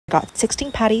Got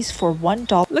 16 patties for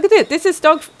 $1 Look at this. This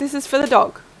is for the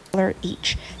dog.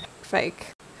 each. Fake.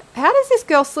 How does this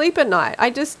girl sleep at night?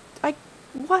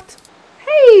 What?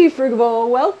 Hey, Frugivore.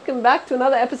 Welcome back to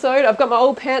another episode. I've got my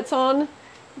old pants on.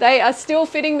 They are still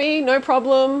fitting me, no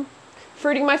problem.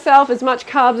 Fruiting myself as much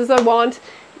carbs as I want.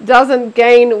 Doesn't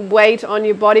gain weight on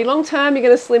your body. Long term, you're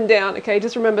going to slim down, okay?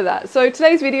 Just remember that. So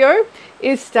today's video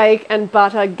is Steak and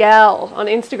Butter Gal on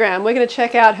Instagram. We're going to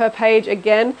check out her page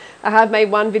again. I have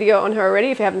made one video on her already.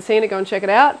 If you haven't seen it, go and check it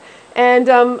out. And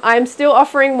I'm still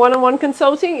offering one-on-one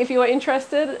consulting. If you are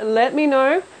interested, let me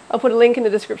know. I'll put a link in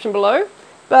the description below.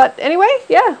 But anyway,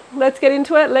 yeah, let's get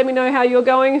into it. Let me know how you're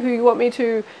going, who you want me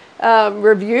to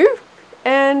review.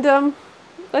 And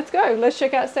let's go. Let's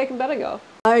check out Steak and Butter Gal.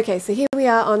 Okay, so here we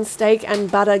are on Steak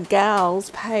and Butter Gal's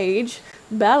page.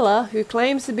 Bella, who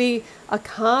claims to be a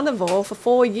carnivore for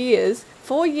 4 years,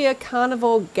 4-year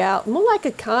carnivore gal, more like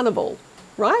a carnival,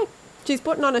 right? She's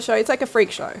putting on a show. It's like a freak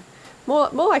show. More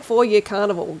like 4-year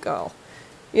carnivore girl.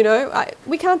 You know,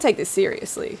 we can't take this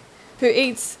seriously. Who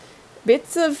eats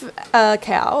bits of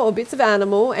cow or bits of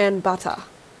animal and butter.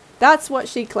 That's what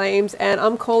she claims, and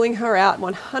I'm calling her out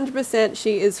 100%.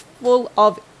 She is full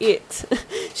of it.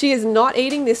 She is not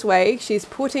eating this way. She's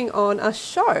putting on a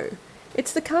show.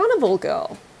 It's the carnival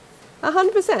girl.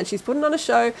 100%. She's putting on a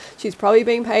show. She's probably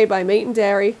being paid by meat and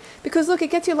dairy. Because look,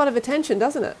 it gets you a lot of attention,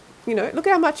 doesn't it? You know, look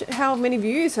how many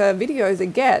views her videos are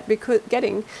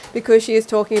getting because she is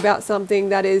talking about something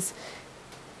that is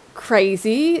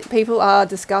crazy. People are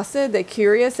disgusted. They're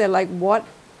curious. They're like, what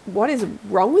is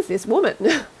wrong with this woman?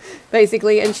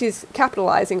 Basically, and she's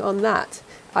capitalizing on that.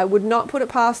 I would not put it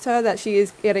past her that she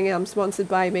is getting sponsored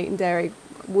by meat and dairy.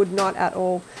 Would not at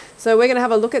all. So we're going to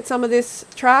have a look at some of this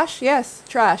trash. Yes,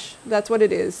 trash. That's what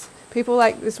it is. People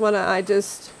like this one, I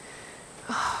just...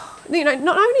 You know,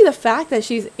 not only the fact that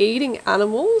she's eating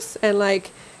animals and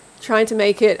like trying to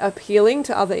make it appealing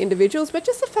to other individuals, but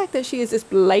just the fact that she is just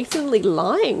blatantly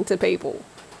lying to people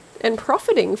and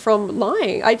profiting from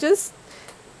lying.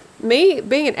 Me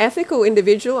being an ethical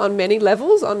individual on many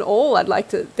levels, on all, I'd like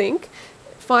to think,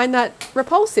 find that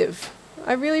repulsive.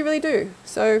 I really, really do.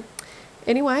 So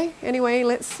anyway,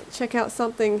 let's check out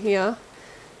something here.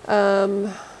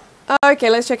 Okay,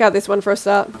 let's check out this one for a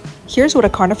start. Here's what a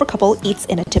carnivore couple eats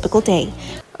in a typical day.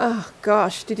 Oh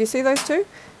gosh, did you see those two?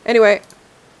 Anyway,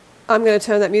 I'm going to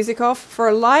turn that music off. For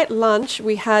a light lunch,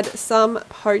 we had some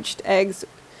poached eggs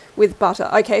with butter.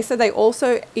 Okay, so they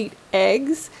also eat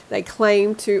eggs. They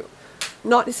claim to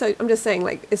not, so I'm just saying,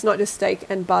 like, it's not just steak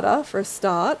and butter for a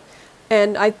start.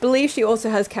 And I believe she also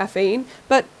has caffeine,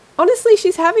 but honestly,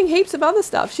 she's having heaps of other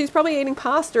stuff. She's probably eating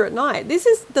pasta at night. This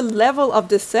is the level of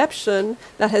deception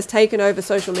that has taken over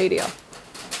social media.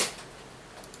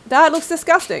 That looks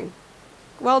disgusting.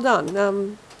 Well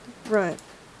done. Right.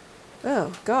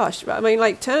 Oh gosh, I mean,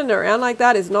 like, turning it around like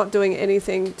that is not doing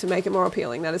anything to make it more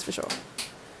appealing, that is for sure.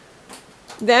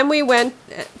 Then we went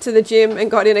to the gym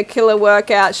and got in a killer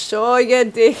workout. Sure you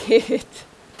did.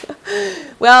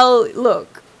 Well,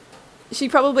 look, she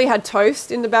probably had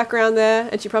toast in the background there,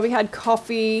 and she probably had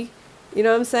coffee, you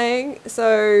know what I'm saying?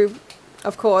 So,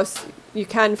 of course, you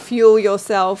can fuel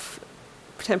yourself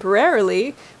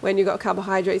temporarily when you've got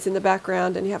carbohydrates in the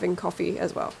background and you're having coffee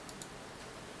as well.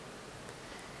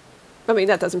 I mean,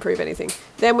 that doesn't prove anything.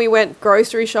 Then we went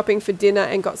grocery shopping for dinner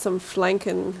and got some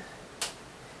flanken.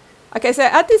 Okay, so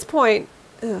at this point,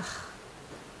 so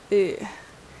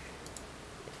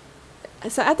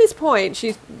at this point,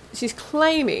 she's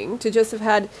claiming to just have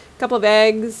had a couple of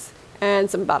eggs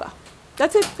and some butter.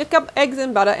 That's it, a couple eggs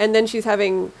and butter, and then she's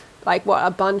having like what,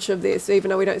 a bunch of this, even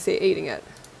though we don't see her eating it.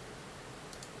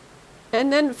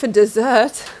 And then for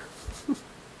dessert,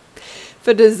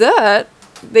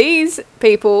 these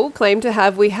people claim to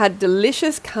have, we had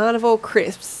delicious carnivore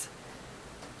crisps.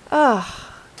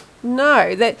 Oh,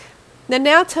 no, they're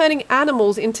now turning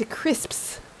animals into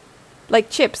crisps, like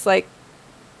chips. Like,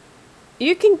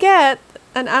 you can get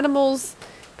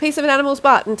piece of an animal's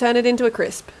butt and turn it into a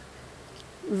crisp.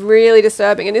 Really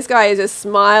disturbing. And this guy is just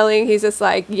smiling. He's just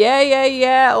like,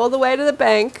 yeah, all the way to the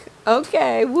bank.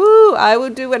 Okay, woo, I will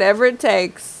do whatever it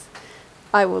takes.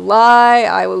 I will lie,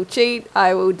 I will cheat,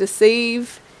 I will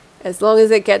deceive, as long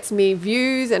as it gets me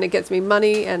views and it gets me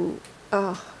money, and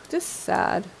just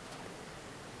sad.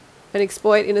 And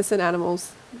exploit innocent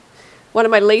animals. One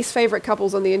of my least favorite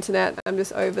couples on the internet. I'm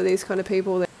just over these kind of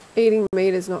people. Eating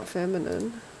meat is not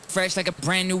feminine. Fresh like a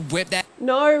brand new whip.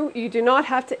 No, you do not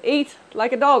have to eat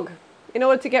like a dog in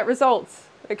order to get results.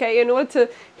 Okay, in order to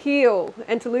heal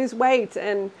and to lose weight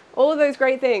and all of those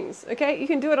great things. Okay, you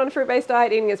can do it on a fruit-based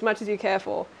diet, eating as much as you care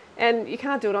for. And you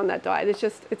can't do it on that diet.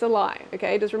 It's a lie,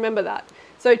 okay? Just remember that.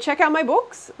 So check out my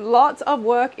books. Lots of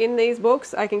work in these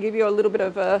books. I can give you a little bit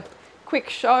of a quick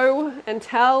show and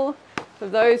tell for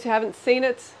those who haven't seen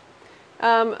it.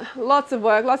 Lots of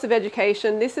work, lots of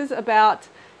education. This is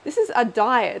a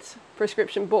diet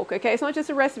prescription book, okay? It's not just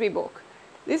a recipe book.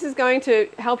 This is going to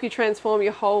help you transform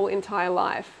your whole entire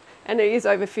life. And there is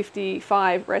over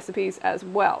 55 recipes as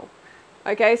well.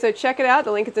 Okay, so check it out.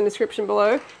 The link is in the description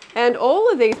below. And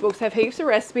all of these books have heaps of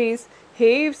recipes,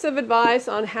 heaps of advice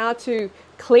on how to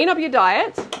clean up your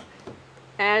diet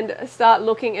and start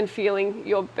looking and feeling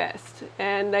your best.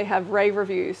 And they have rave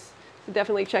reviews, so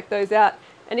definitely check those out.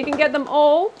 And you can get them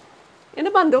all in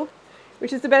a bundle,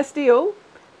 which is the best deal.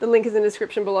 The link is in the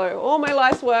description below. All my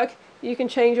life's work. You can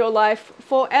change your life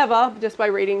forever just by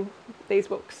reading these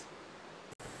books.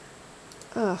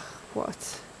 Ugh,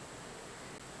 what?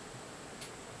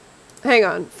 Hang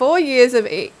on. 4 years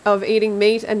of eating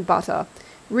meat and butter.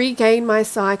 Regained my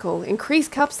cycle.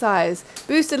 Increased cup size.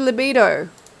 Boosted libido.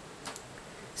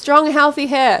 Strong, healthy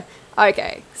hair.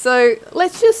 Okay, so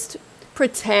let's just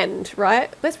pretend,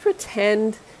 right? Let's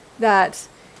pretend that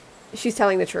she's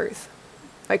telling the truth.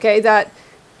 Okay, that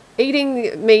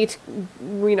eating meat,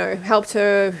 you know, helped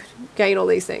her gain all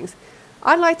these things.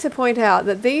 I'd like to point out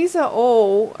that these are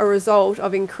all a result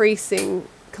of increasing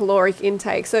caloric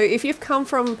intake. So if you've come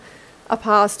from a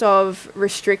past of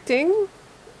restricting,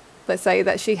 let's say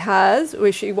that she has,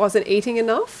 where she wasn't eating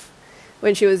enough,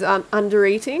 when she was under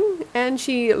eating, and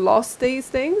she lost these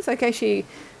things, okay, she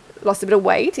lost a bit of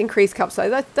weight, increased cup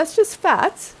size, that's just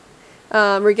fat.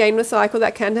 Regained the cycle,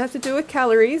 that can have to do with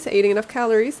calories, eating enough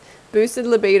calories. Boosted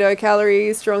libido,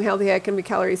 calories. Strong, healthy hair can be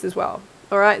calories as well.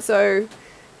 All right, so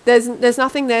there's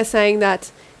nothing there saying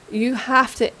that you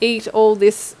have to eat all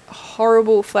this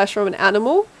horrible flesh from an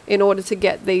animal in order to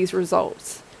get these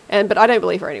results. But I don't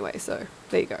believe her anyway, so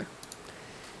there you go.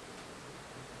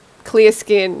 Clear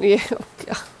skin, yeah.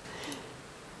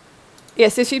 Yeah,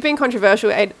 so she's been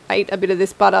controversial, ate a bit of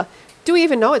this butter. Do we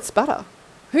even know it's butter?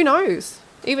 Who knows?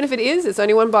 Even if it is, it's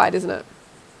only one bite, isn't it?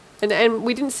 And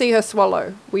we didn't see her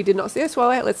swallow. We did not see her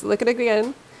swallow. Let's look at it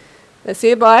again. Let's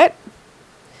see a bite.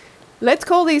 Let's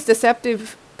call these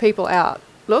deceptive people out.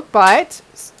 Look, bite.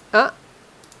 Nah,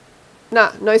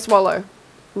 no swallow.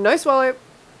 No swallow.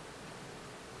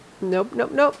 Nope,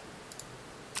 nope, nope.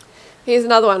 Here's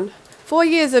another one. 4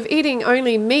 years of eating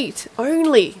only meat.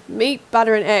 Only meat,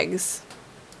 butter, and eggs.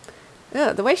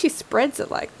 Yeah, the way she spreads it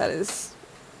like that is...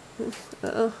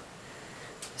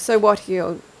 So what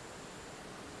here?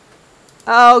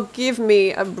 Oh, give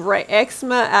me a break.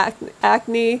 Eczema,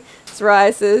 acne,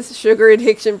 psoriasis, sugar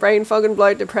addiction, brain fog and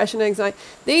bloat, depression, anxiety.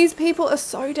 These people are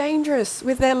so dangerous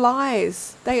with their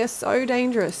lies. They are so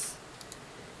dangerous.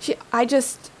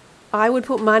 I would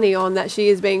put money on that she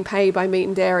is being paid by meat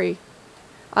and dairy.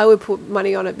 I would put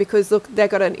money on it because, look, they've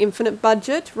got an infinite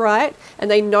budget, right? And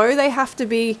they know they have to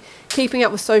be keeping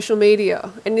up with social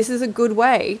media. And this is a good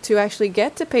way to actually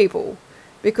get to people.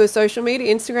 Because social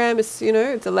media, Instagram is, you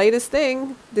know, it's the latest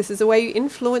thing. This is the way you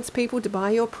influence people to buy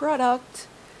your product.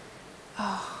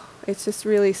 Oh, it's just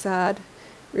really sad.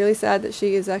 Really sad that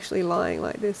she is actually lying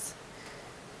like this.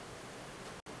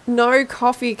 No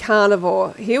coffee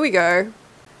carnivore. Here we go.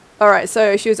 All right,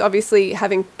 so she was obviously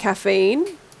having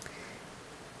caffeine.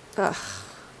 Ugh.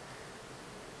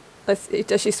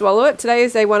 Does she swallow it? Today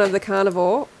is day 1 of the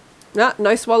carnivore.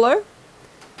 No swallow.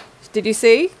 Did you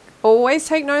see? Always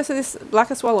take notice of this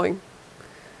lack of swallowing.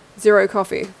 0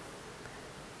 coffee.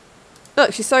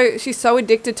 Look, she's so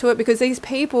addicted to it because these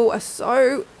people are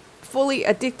so fully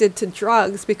addicted to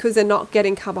drugs because they're not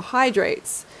getting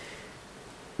carbohydrates.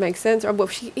 Makes sense? Well,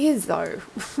 she is though.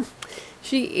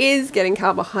 She is getting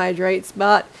carbohydrates,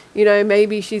 but you know,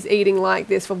 maybe she's eating like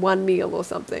this for 1 meal or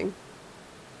something.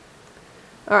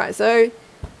 All right, so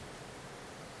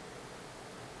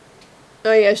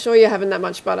oh yeah, sure you're having that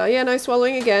much butter. Yeah, no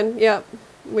swallowing again. Yeah,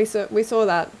 we saw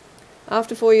that.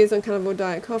 After 4 years on carnivore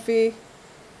diet coffee.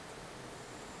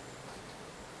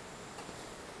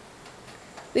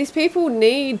 These people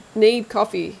need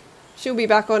coffee. She'll be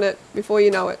back on it before you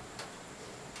know it.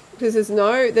 Because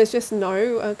there's just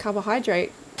no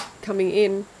carbohydrate coming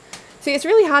in. See, it's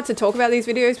really hard to talk about these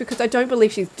videos because I don't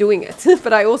believe she's doing it.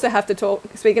 But I also have to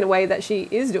speak in a way that she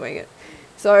is doing it.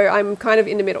 So I'm kind of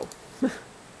in the middle.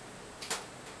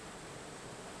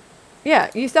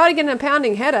 Yeah, you started getting a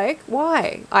pounding headache.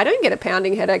 Why? I don't get a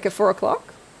pounding headache at 4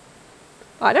 o'clock.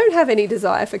 I don't have any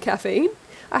desire for caffeine.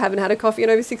 I haven't had a coffee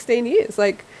in over 16 years.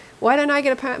 Like, why don't I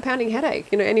get a pounding headache?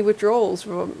 You know, any withdrawals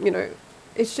from, you know,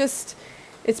 it's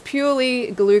purely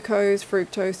glucose,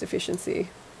 fructose deficiency.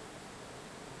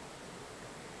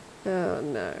 Oh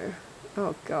no.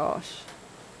 Oh gosh.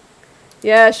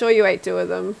 Yeah, sure you ate 2 of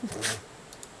them.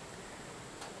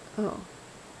 Oh,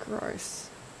 gross.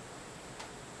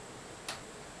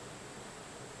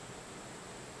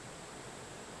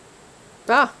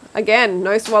 Ah, again,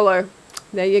 no swallow.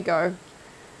 There you go.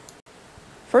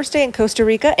 First day in Costa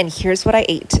Rica, and here's what I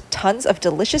ate. Tons of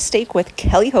delicious steak with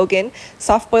Kelly Hogan,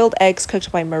 soft-boiled eggs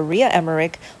cooked by Maria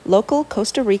Emmerich, local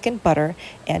Costa Rican butter,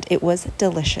 and it was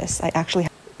delicious. I actually...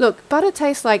 Look, butter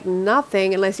tastes like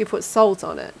nothing unless you put salt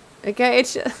on it. Okay,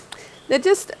 it's just, they're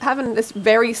just having this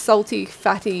very salty,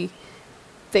 fatty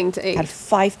thing to eat. Had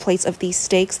 5 plates of these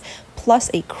steaks, plus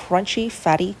a crunchy,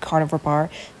 fatty carnivore bar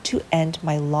to end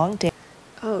my long day.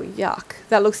 Oh, yuck.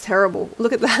 That looks terrible.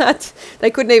 Look at that. They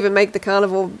couldn't even make the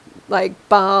carnivore, like,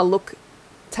 bar look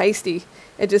tasty.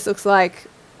 It just looks like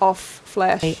off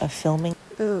flesh. Of filming.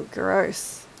 Oh,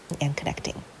 gross. And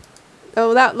connecting.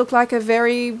 Oh, that looked like a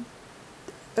very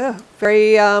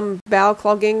bowel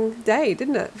clogging day,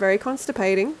 didn't it? Very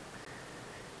constipating.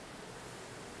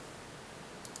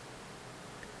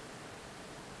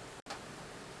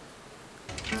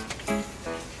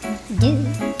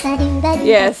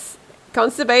 Yes.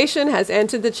 Constipation has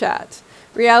entered the chat.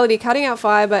 Reality, cutting out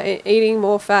fiber and eating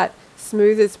more fat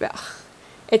smooths bowel.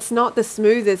 It's not the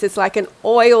smoothest, it's like an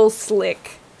oil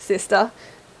slick, sister.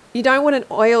 You don't want an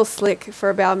oil slick for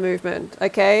a bowel movement,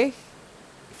 okay?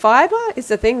 Fiber is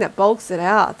the thing that bulks it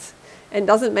out and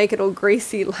doesn't make it all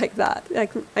greasy like that.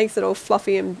 It makes it all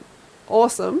fluffy and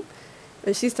awesome.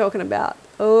 And she's talking about,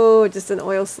 oh, just an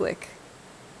oil slick.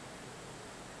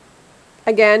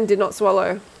 Again, did not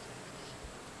swallow.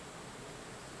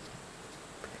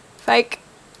 Fake,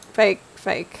 fake,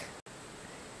 fake.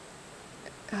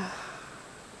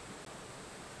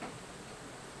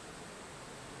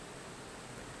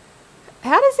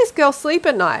 How does this girl sleep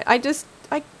at night?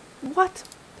 What?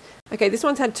 Okay, this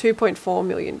one's had 2.4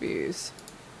 million views.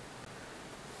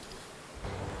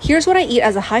 Here's what I eat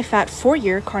as a high-fat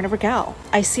 4-year carnivore gal.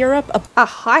 I sear up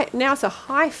Now it's a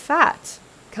high-fat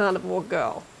carnivore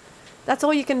girl. That's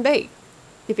all you can be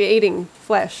if you're eating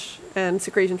flesh and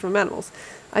secretion from animals.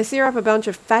 I sear up a bunch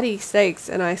of fatty steaks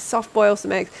and I soft boil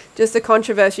some eggs. Just the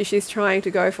controversy she's trying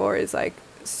to go for is like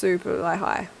super like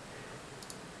high.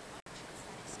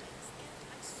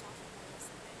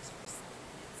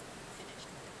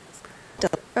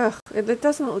 Ugh, it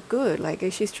doesn't look good. Like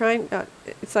she's trying,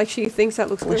 it's like she thinks that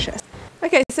looks delicious.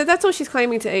 Okay, so that's all she's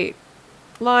claiming to eat.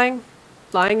 Lying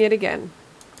yet again.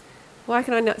 Why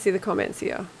can I not see the comments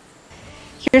here?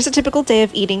 Here's a typical day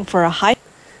of eating for a high...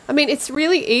 I mean, it's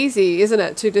really easy, isn't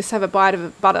it, to just have a bite of a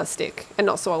butter stick and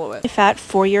not swallow it. Fat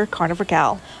 4-year carnivore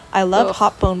gal. I love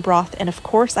hot bone broth, and of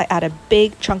course I add a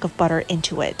big chunk of butter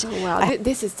into it. Oh, wow,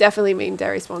 this is definitely mean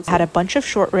dairy sponsor. I had a bunch of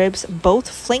short ribs, both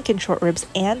flanken short ribs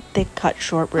and thick cut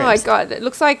short ribs. Oh my god, it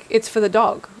looks like it's for the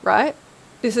dog, right?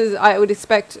 I would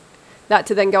expect that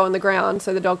to then go on the ground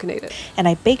so the dog can eat it. And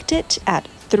I baked it at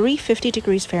 350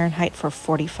 degrees Fahrenheit for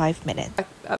 45 minutes.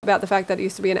 About the fact that it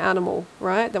used to be an animal,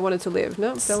 right? That wanted to live.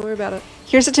 No, don't worry about it.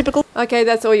 Here's a typical... Okay,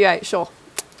 that's all you ate, sure.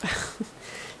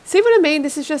 See what I mean?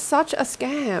 This is just such a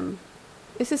scam.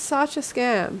 This is such a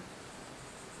scam.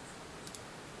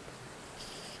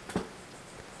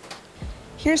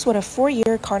 Here's what a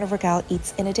 4-year carnivore gal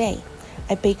eats in a day.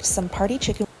 I baked some party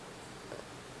chicken...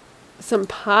 Some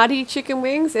party chicken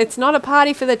wings? It's not a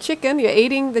party for the chicken. You're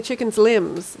eating the chicken's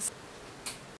limbs.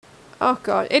 Oh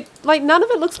god, none of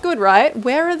it looks good, right?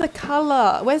 Where are the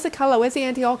color? Where's the color? Where's the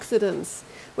antioxidants?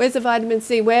 Where's the vitamin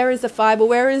C? Where is the fiber?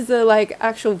 Where is the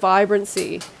actual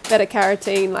vibrancy? Beta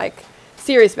carotene,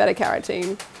 serious beta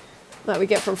carotene, like we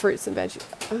get from fruits and veggies.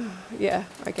 Oh, yeah,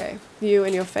 okay. You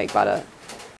and your fake butter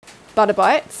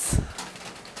bites.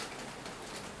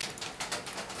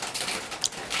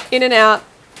 In-N-Out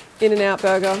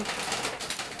burger.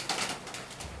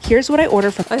 Here's what I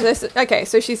order from... Okay,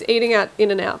 so she's eating at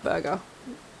In-N-Out burger.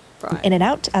 Right.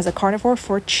 In-N-Out as a carnivore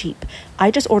for cheap. I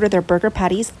just order their burger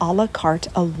patties a la carte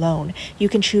alone. You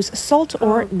can choose salt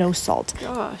or no salt.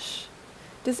 Gosh.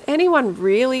 Does anyone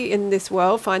really in this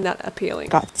world find that appealing?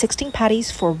 Got 16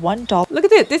 patties for $1. Look at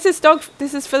this.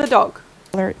 This is for the dog.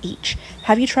 Each.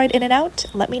 Have you tried In-N-Out?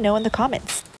 Let me know in the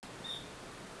comments.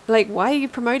 Why are you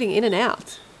promoting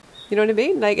In-N-Out? You know what I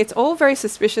mean? It's all very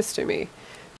suspicious to me.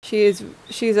 She's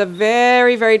a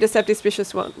very, very deceptive,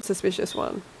 suspicious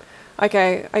one.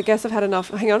 Okay, I guess I've had enough.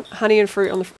 Hang on, honey and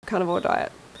fruit on the carnivore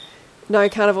diet. No,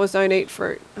 carnivores don't eat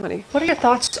fruit, honey. What are your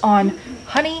thoughts on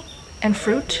honey and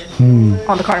fruit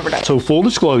on the carnivore diet? So full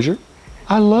disclosure,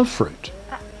 I love fruit.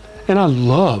 And I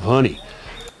love honey.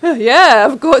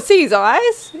 Yeah, of course. See his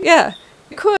eyes? Yeah.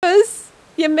 Because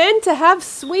You're meant to have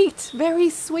sweet,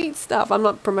 very sweet stuff. I'm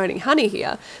not promoting honey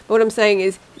here, but what I'm saying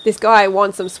is this guy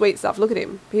wants some sweet stuff. Look at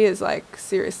him. He is like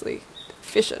seriously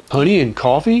efficient. Honey and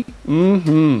coffee?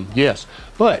 Mm-hmm, yes.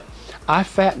 But I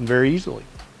fatten very easily,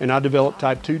 and I developed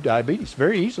type 2 diabetes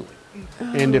very easily.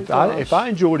 And if I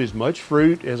enjoyed as much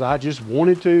fruit as I just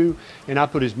wanted to, and I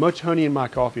put as much honey in my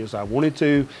coffee as I wanted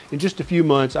to, in just a few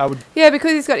months I would... Yeah,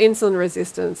 because he's got insulin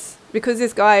resistance. Because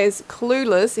this guy is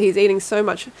clueless, he's eating so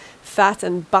much fat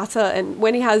and butter, and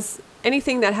when he has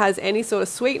anything that has any sort of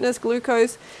sweetness,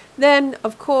 glucose, then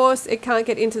of course it can't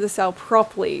get into the cell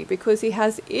properly because he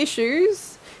has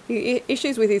issues.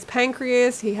 Issues with his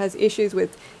pancreas, he has issues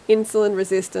with insulin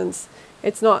resistance.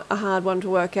 It's not a hard one to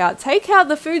work out. Take out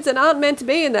the foods that aren't meant to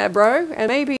be in there, bro, and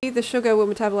maybe the sugar will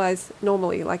metabolize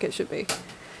normally like it should be.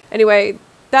 Anyway,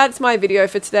 that's my video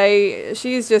for today.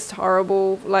 She's just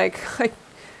horrible. I'm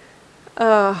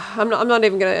not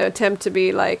even going to attempt to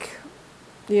be like,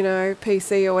 you know,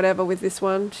 PC or whatever with this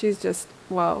one. She's just,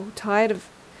 wow, tired of...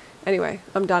 Anyway,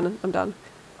 I'm done.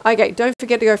 Okay, don't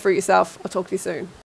forget to go fruit yourself. I'll talk to you soon.